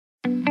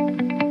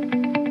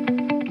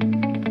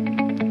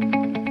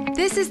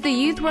This is the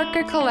Youth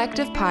Worker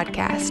Collective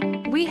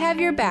podcast. We have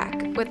your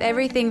back with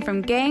everything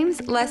from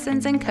games,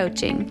 lessons, and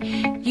coaching.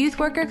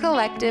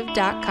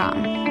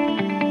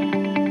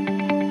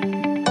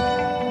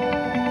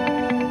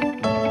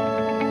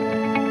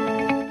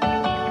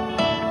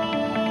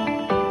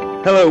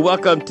 Hello,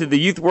 welcome to the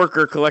Youth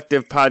Worker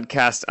Collective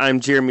podcast. I'm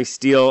Jeremy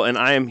Steele, and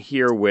I am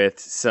here with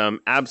some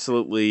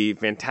absolutely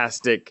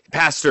fantastic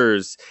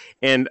pastors,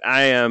 and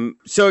I am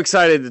so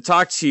excited to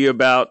talk to you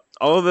about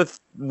all of the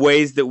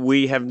ways that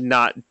we have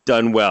not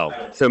done well.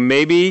 So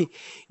maybe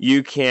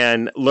you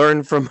can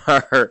learn from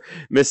our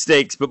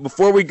mistakes. But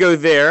before we go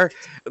there,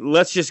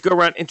 let's just go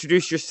around,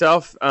 introduce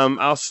yourself.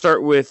 I'll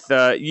start with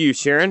you,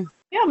 Sharon.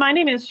 Yeah, my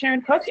name is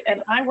Sharon Cook,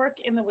 and I work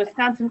in the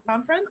Wisconsin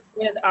Conference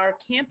with our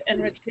Camp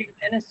and Retreat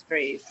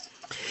Ministries.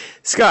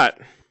 Scott.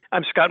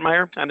 I'm Scott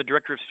Meyer. I'm the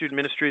Director of Student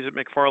Ministries at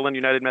McFarland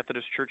United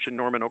Methodist Church in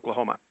Norman,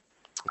 Oklahoma.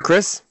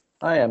 Chris.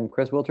 Hi, I'm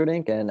Chris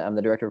Wilterdink, and I'm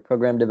the Director of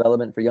Program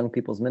Development for Young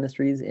People's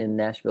Ministries in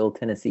Nashville,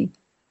 Tennessee.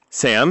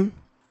 Sam.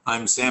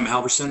 I'm Sam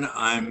Halverson.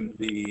 I'm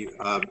the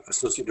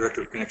Associate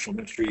Director of Connectional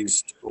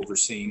Ministries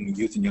overseeing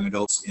youth and young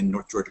adults in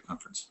North Georgia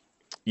Conference.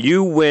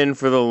 You win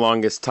for the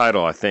longest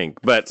title, I think.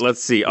 But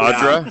let's see,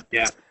 Audra.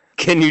 Yeah.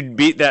 Can you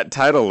beat that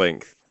title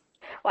length?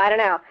 Well, I don't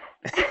know.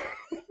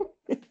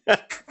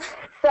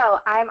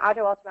 So I'm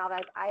Audra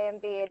Walter-Malvez. I am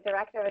the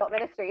Director of Adult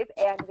Ministries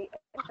and the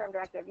Interim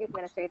Director of Youth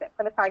Ministries at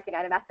Plymouth Park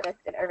United Methodist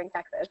in Irving,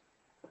 Texas.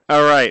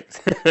 All right.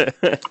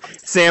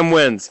 Sam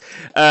wins.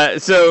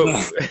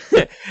 So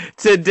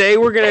today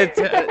we're going to...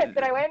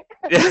 Did I win?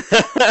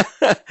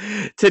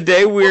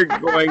 Today we're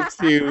going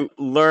to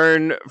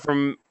learn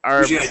from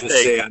our Usually I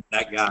just say I'm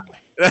that guy.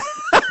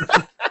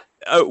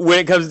 when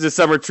it comes to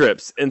summer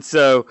trips. And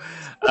so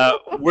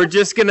we're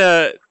just going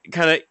to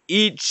kind of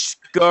each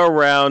go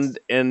around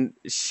and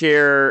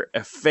share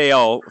a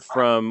fail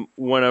from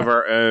one of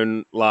our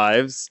own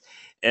lives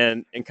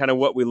and kind of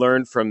what we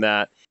learned from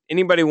that.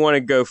 Anybody want to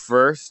go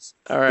first?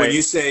 All right. When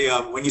you say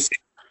a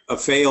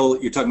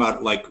fail, you're talking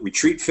about like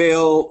retreat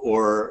fail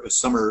or a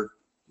summer.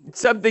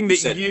 Something that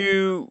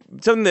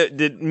something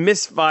that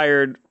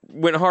misfired,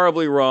 went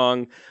horribly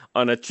wrong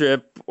on a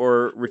trip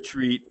or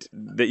retreat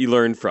that you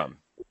learned from.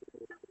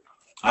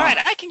 All right,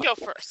 I can go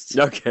first.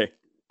 Okay.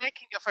 I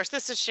can go first.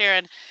 This is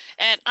Sharon,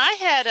 and I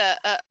had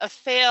a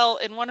fail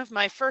in one of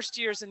my first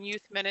years in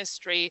youth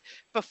ministry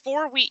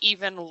before we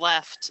even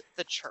left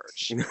the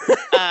church.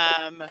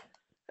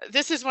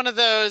 This is one of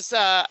those,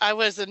 I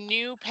was a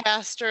new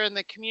pastor in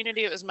the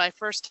community. It was my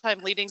first time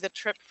leading the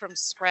trip from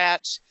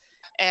scratch,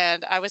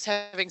 and I was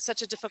having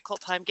such a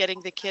difficult time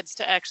getting the kids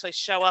to actually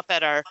show up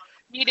at our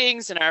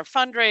meetings and our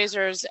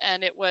fundraisers,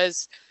 and it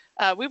was,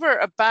 we were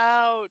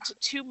about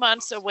 2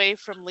 months away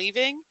from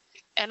leaving.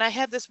 And I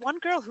had this one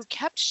girl who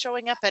kept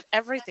showing up at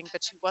everything,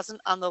 but she wasn't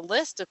on the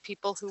list of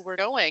people who were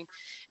going.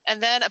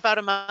 And then about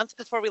a month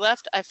before we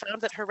left, I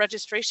found that her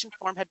registration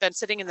form had been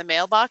sitting in the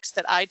mailbox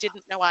that I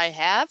didn't know I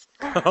have.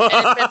 And it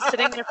had been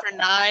sitting there for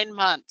 9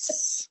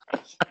 months.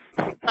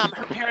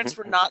 Her parents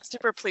were not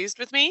super pleased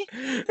with me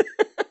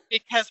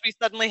because we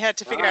suddenly had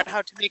to figure out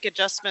how to make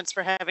adjustments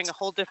for having a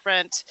whole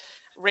different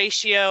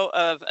ratio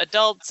of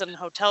adults and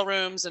hotel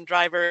rooms and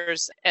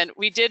drivers. And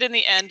we did in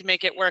the end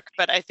make it work.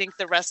 But I think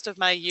the rest of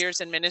my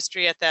years in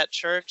ministry at that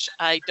church,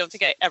 I don't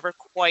think I ever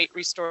quite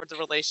restored the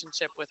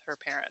relationship with her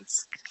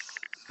parents.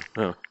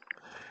 Oh.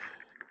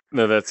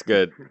 No, that's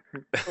good.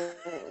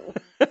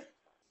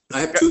 I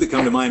have two that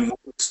come to mind.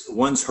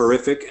 One's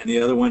horrific and the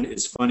other one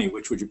is funny.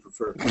 Which would you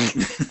prefer?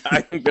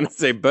 I'm going to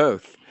say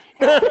both.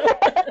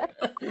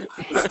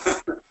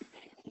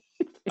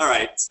 All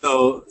right,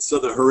 so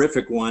the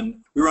horrific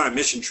one, we were on a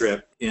mission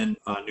trip in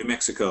New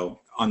Mexico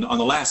on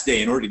the last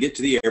day in order to get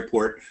to the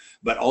airport,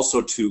 but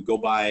also to go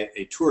by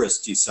a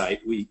touristy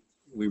site. We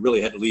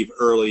really had to leave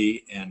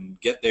early and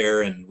get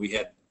there, and we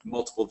had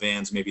multiple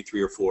vans, maybe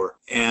 3 or 4.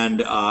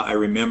 And I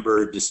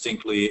remember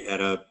distinctly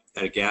at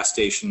a gas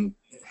station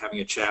having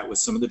a chat with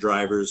some of the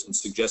drivers and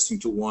suggesting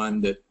to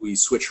one that we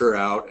switch her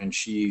out, and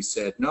she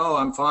said, "No,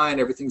 I'm fine,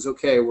 everything's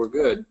okay, we're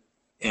good."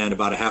 And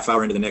about a half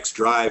hour into the next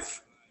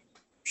drive,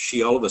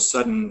 she all of a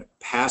sudden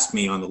passed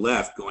me on the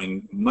left,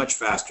 going much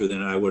faster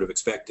than I would have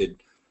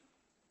expected.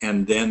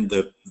 And then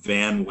the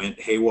van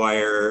went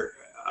haywire,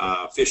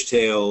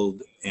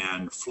 fishtailed,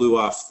 and flew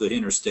off the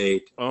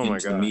interstate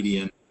into the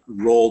median,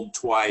 rolled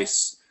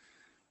twice,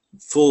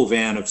 full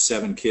van of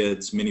 7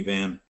 kids,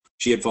 minivan.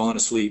 She had fallen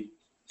asleep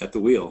at the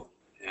wheel.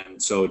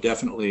 And so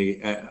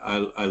definitely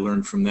I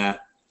learned from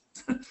that.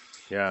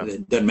 Yeah.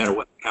 It doesn't matter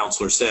what the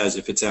counselor says.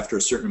 If it's after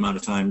a certain amount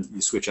of time, you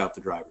switch out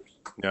the drivers.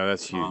 No,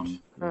 that's huge.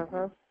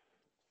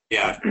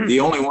 Yeah, the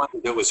only one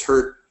that was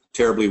hurt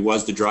terribly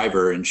was the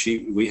driver, and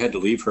we had to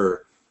leave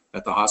her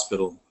at the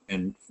hospital,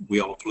 and we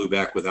all flew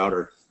back without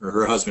her. Or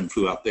her husband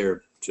flew out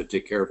there to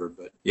take care of her.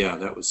 But yeah,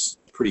 that was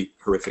a pretty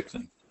horrific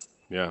thing.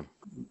 Yeah.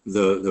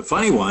 The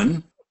funny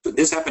one,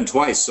 this happened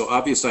twice, so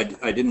obviously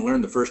I didn't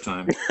learn the first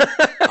time.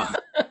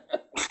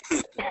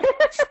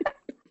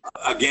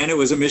 Again, it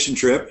was a mission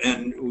trip,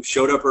 and we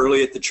showed up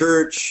early at the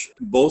church.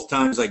 Both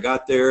times I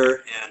got there,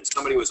 and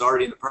somebody was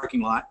already in the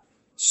parking lot.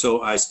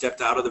 So I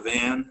stepped out of the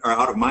van, or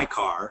out of my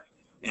car,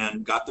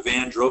 and got the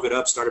van, drove it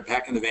up, started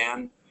packing the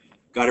van,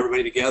 got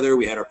everybody together.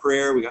 We had our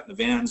prayer, we got in the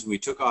vans, we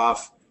took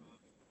off.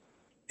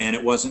 And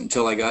it wasn't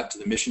until I got to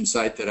the mission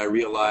site that I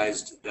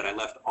realized that I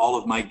left all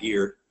of my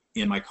gear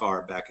in my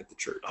car back at the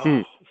church.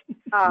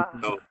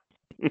 So,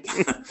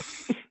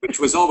 which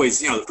was always,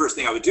 the first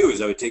thing I would do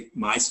is I would take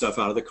my stuff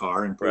out of the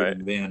car and put it in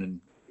the van. And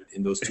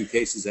in those two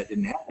cases, that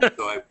didn't happen.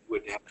 So I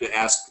would have to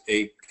ask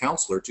a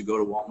counselor to go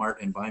to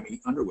Walmart and buy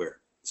me underwear.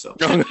 So,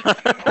 and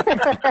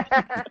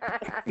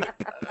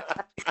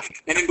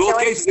in both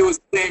cases, it was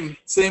the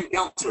same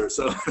counselor.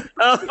 So,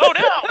 Oh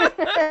no!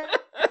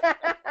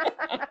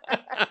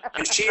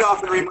 and she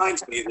often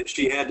reminds me that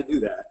she had to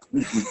do that.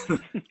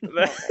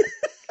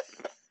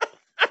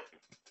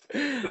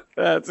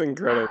 That's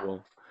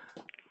incredible.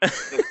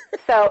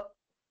 So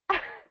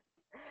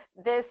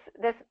this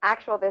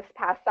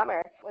past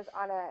summer was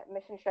on a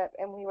mission trip,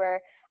 and we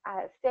were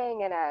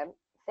staying in a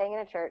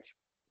church,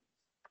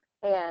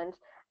 and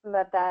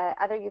the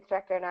other youth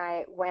director and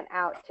I went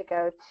out to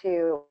go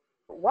to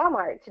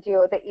Walmart to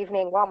do the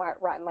evening Walmart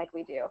run like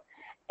we do.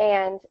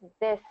 And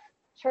this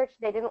church,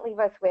 they didn't leave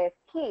us with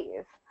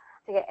keys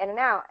to get in and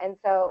out. And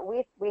so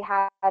we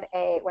had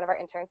one of our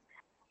interns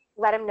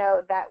let him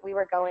know that we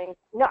were going.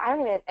 No, I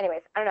don't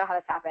know how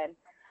this happened.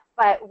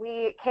 But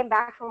we came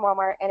back from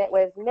Walmart and it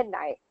was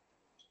midnight.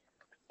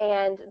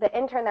 And the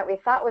intern that we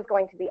thought was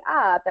going to be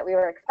up, that we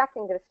were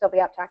expecting to still be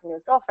up talking to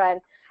his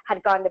girlfriend,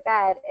 had gone to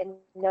bed and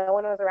no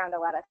one was around to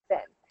let us in.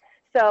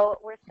 So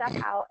we're stuck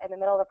out in the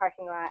middle of the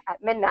parking lot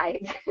at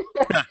midnight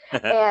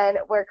and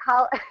we're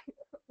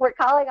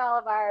calling all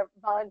of our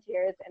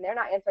volunteers and they're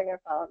not answering their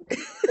phones.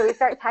 So we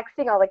start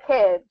texting all the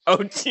kids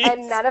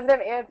and none of them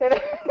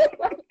answered.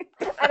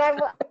 And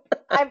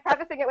I'm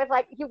prefacing it with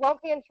like, you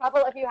won't be in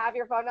trouble if you have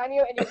your phone on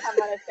you and you come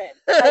let us in.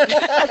 Like,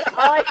 that's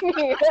all I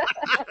need.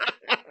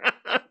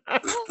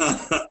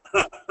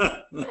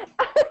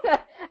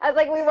 I was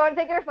like, we won't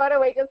take your phone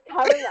away, just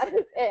come and let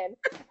us in.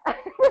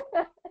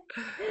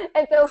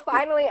 And so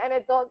finally an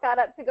adult got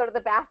up to go to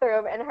the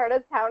bathroom and heard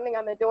us pounding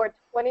on the door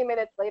 20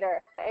 minutes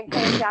later and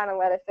came down and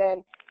let us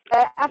in.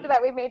 After that,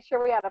 we made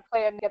sure we had a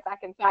plan to get back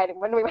inside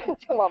when we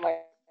went to Walmart.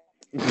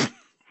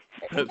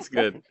 That's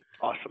good.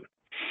 Awesome.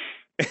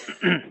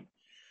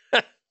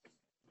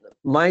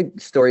 My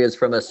story is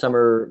from a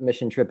summer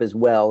mission trip as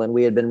well, and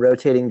we had been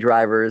rotating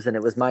drivers, and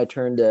it was my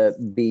turn to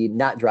be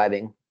not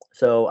driving.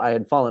 So I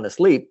had fallen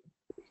asleep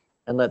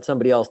and let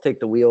somebody else take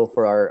the wheel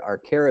for our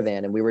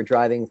caravan, and we were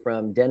driving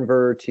from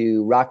Denver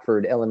to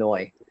Rockford,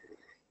 Illinois.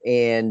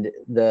 And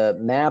the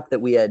map that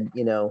we had,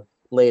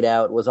 laid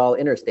out was all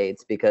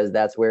interstates because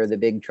that's where the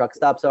big truck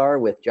stops are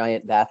with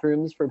giant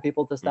bathrooms for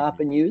people to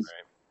stop and use.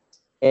 Right.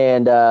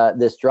 And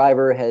this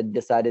driver had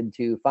decided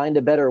to find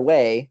a better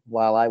way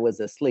while I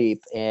was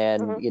asleep.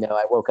 And,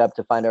 I woke up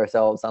to find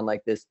ourselves on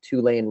like this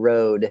 2-lane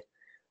road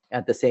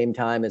at the same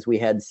time as we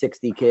had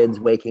 60 kids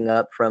waking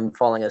up from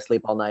falling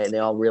asleep all night. And they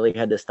all really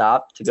had to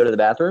stop to go to the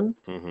bathroom.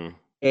 Mm-hmm.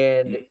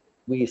 And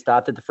we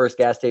stopped at the first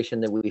gas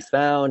station that we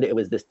found. It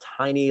was this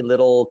tiny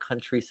little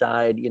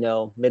countryside,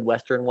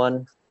 Midwestern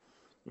one.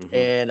 Mm-hmm.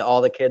 And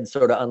all the kids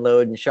sort of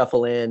unload and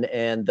shuffle in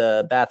and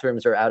the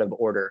bathrooms are out of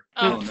order.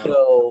 Oh, no.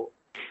 So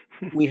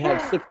we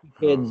have 60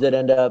 kids that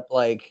end up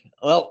like,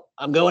 well,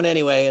 I'm going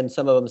anyway. And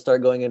some of them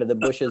start going into the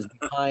bushes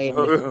behind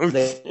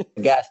the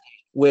gas station,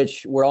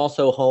 which were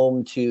also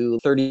home to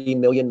 30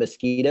 million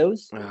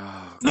mosquitoes.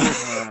 Oh,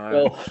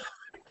 so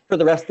for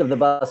the rest of the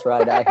bus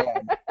ride, I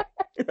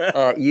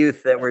had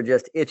youth that were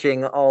just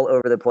itching all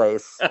over the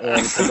place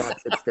and could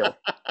not sit still.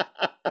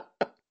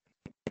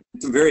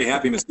 Some very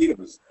happy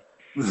mosquitoes.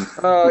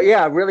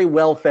 Yeah, really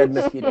well-fed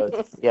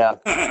mosquitoes. Yeah.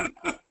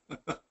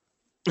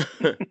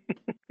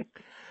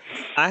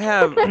 I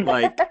have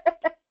like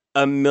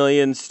a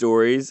million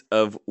stories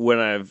of when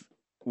I've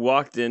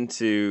walked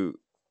into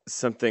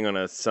something on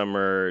a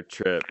summer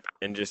trip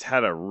and just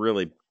had a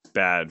really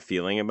bad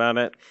feeling about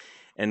it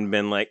and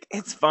been like,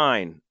 it's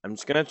fine. I'm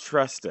just going to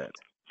trust it.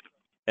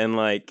 And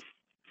like,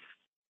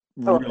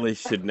 really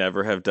should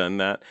never have done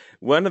that.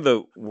 One of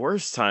the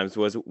worst times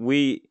was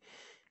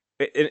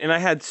and I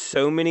had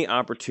so many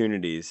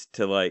opportunities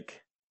to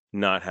like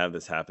not have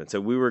this happen. So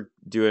we were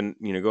doing,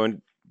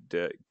 going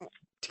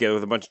together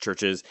with a bunch of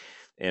churches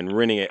and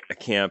renting a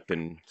camp.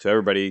 And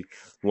so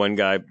one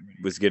guy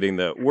was getting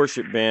the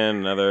worship band,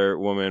 another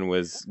woman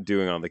was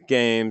doing all the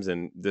games,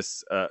 and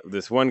this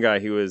one guy,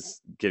 he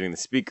was getting the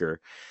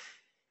speaker.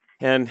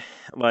 And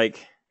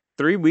like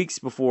 3 weeks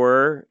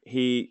before,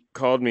 he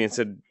called me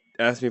and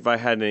asked me if I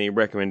had any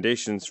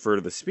recommendations for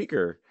the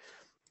speaker.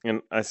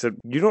 And I said,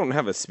 you don't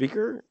have a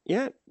speaker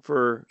yet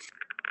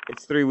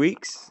it's 3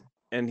 weeks?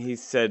 And he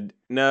said,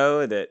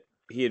 no, that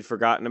he had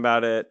forgotten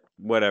about it,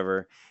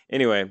 whatever.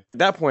 Anyway, at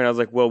that point, I was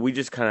like, well, we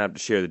just kind of have to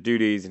share the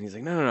duties. And he's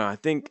like, no, I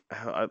think,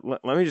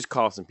 let me just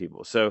call some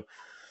people. So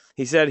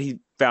he said he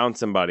found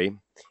somebody,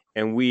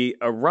 and we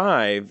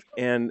arrive.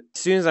 And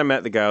as soon as I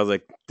met the guy, I was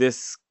like,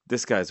 this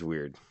guy's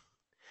weird.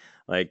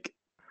 Like,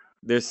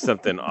 there's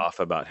something off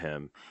about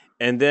him.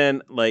 And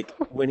then, like,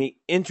 when he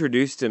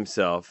introduced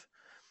himself,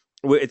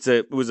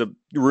 it was a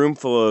room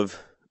full of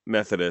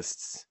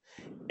Methodists,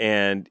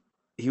 and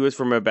he was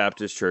from a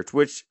Baptist church,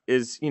 which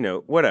is,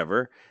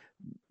 whatever.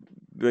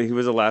 But he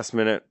was a last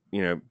minute,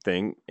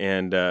 thing.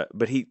 And,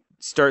 but he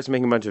starts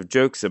making a bunch of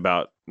jokes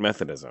about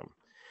Methodism,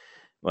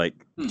 like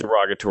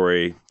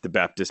derogatory, the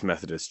Baptist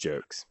Methodist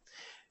jokes.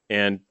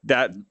 And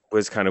that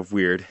was kind of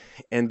weird.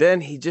 And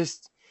then he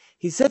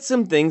said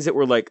some things that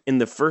were like in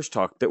the first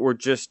talk that were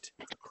just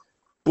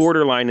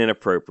borderline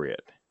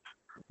inappropriate,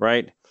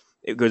 right?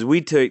 Because we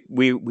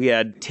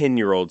had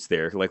 10-year-olds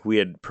there, like we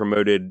had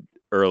promoted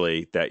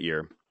early that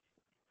year.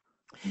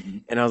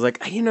 And I was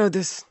like, I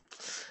just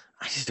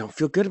don't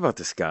feel good about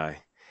this guy.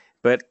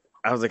 But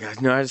I was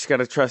like, no, I just got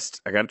to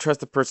trust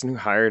the person who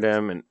hired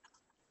him.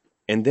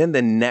 And then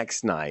the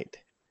next night,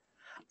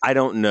 I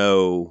don't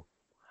know,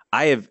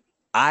 I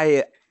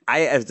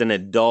as an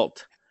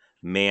adult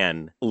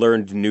man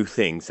learned new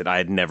things that I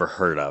had never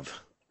heard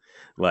of.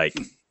 Like,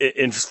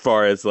 as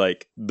far as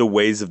like the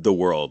ways of the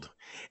world.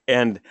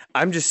 And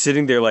I'm just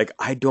sitting there like,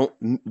 I've got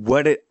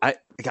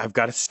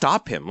to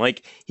stop him.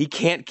 Like, he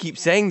can't keep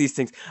saying these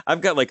things.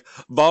 I've got like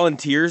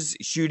volunteers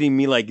shooting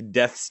me like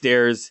death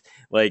stares.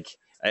 Like,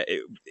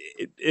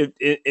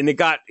 it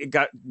got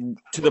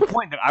to the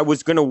point that I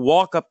was going to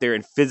walk up there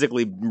and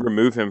physically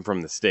remove him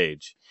from the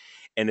stage.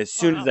 And as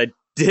soon as I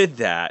did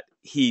that,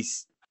 he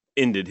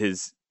ended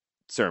his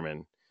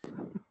sermon.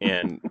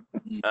 And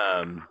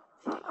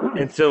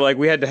so like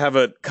we had to have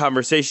a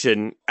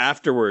conversation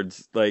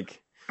afterwards.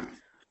 Like,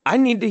 I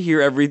need to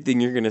hear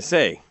everything you're going to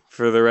say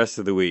for the rest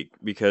of the week,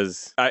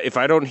 because if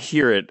I don't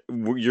hear it,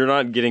 you're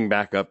not getting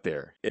back up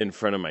there in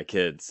front of my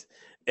kids.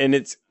 And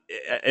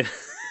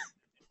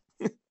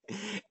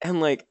and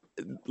like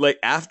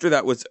after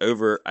that was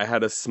over, I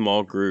had a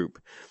small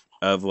group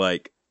of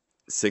like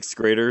 6th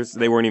graders.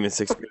 They weren't even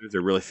 6th graders.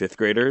 They're really 5th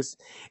graders.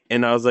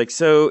 And I was like,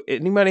 so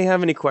anybody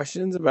have any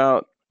questions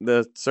about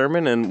the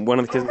sermon? And one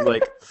of the kids was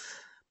like,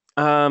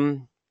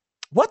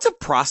 what's a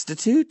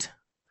prostitute?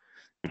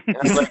 And I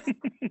was like,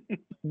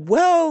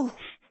 well,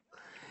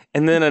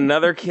 and then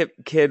another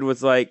kid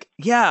was like,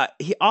 yeah,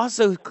 he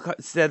also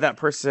said that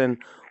person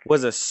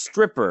was a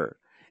stripper.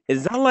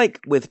 Is that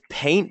like with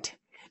paint?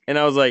 And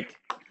I was like,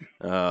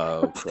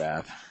 oh,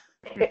 crap.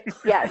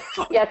 Yes,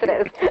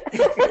 it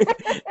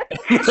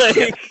is.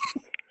 Like,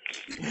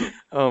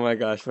 oh my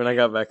gosh, when I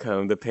got back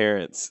home, the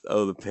parents.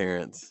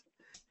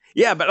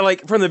 Yeah, but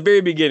like from the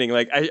very beginning,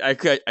 like I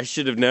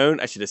should have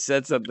known, I should have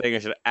said something, I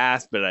should have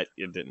asked, but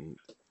it didn't,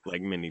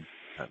 like many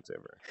times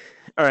over.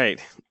 All right.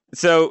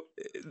 So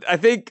I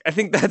think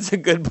that's a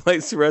good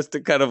place for us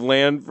to kind of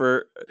land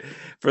for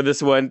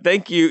this one.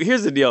 Thank you.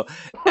 Here's the deal.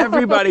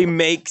 Everybody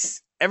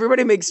makes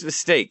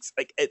mistakes.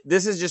 Like,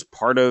 this is just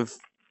part of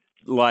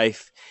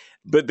life.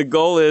 But the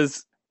goal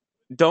is,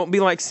 don't be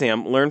like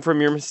Sam. Learn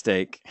from your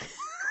mistake.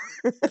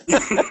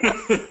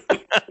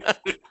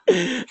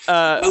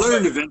 I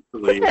learned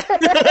eventually.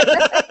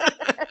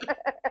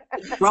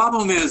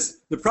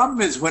 The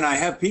problem is when I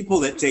have people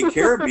that take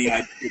care of me,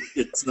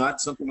 it's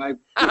not something I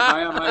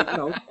buy on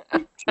my,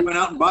 she went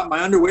out and bought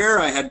my underwear.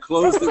 I had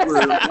clothes that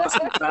were lost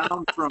and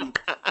found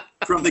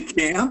from the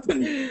camp,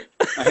 and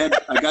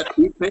I got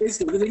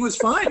toothpaste. Everything was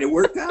fine. It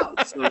worked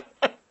out.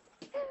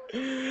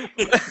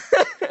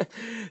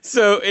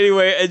 So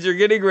anyway, as you're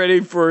getting ready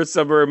for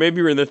summer, maybe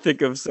you're in the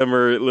thick of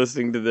summer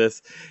listening to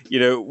this,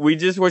 we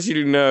just want you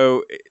to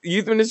know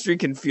youth ministry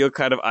can feel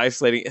kind of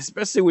isolating,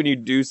 especially when you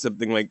do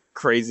something like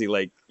crazy,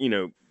 like,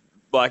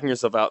 blocking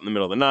yourself out in the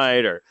middle of the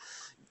night or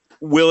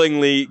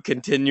willingly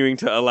continuing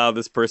to allow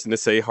this person to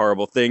say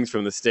horrible things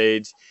from the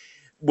stage,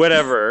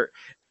 whatever.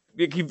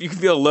 You can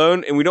feel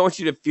alone, and we don't want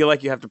you to feel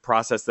like you have to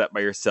process that by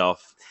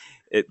yourself.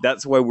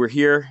 That's why we're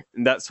here,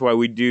 and that's why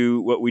we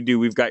do what we do.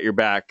 We've got your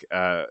back.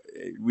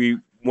 We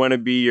want to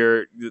be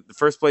the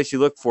first place you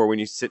look for when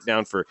you sit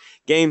down for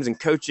games and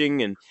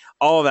coaching and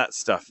all of that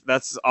stuff.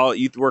 That's all at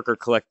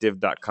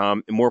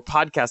youthworkercollective.com. And more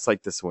podcasts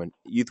like this one,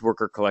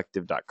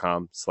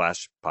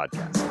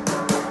 youthworkercollective.com/podcast.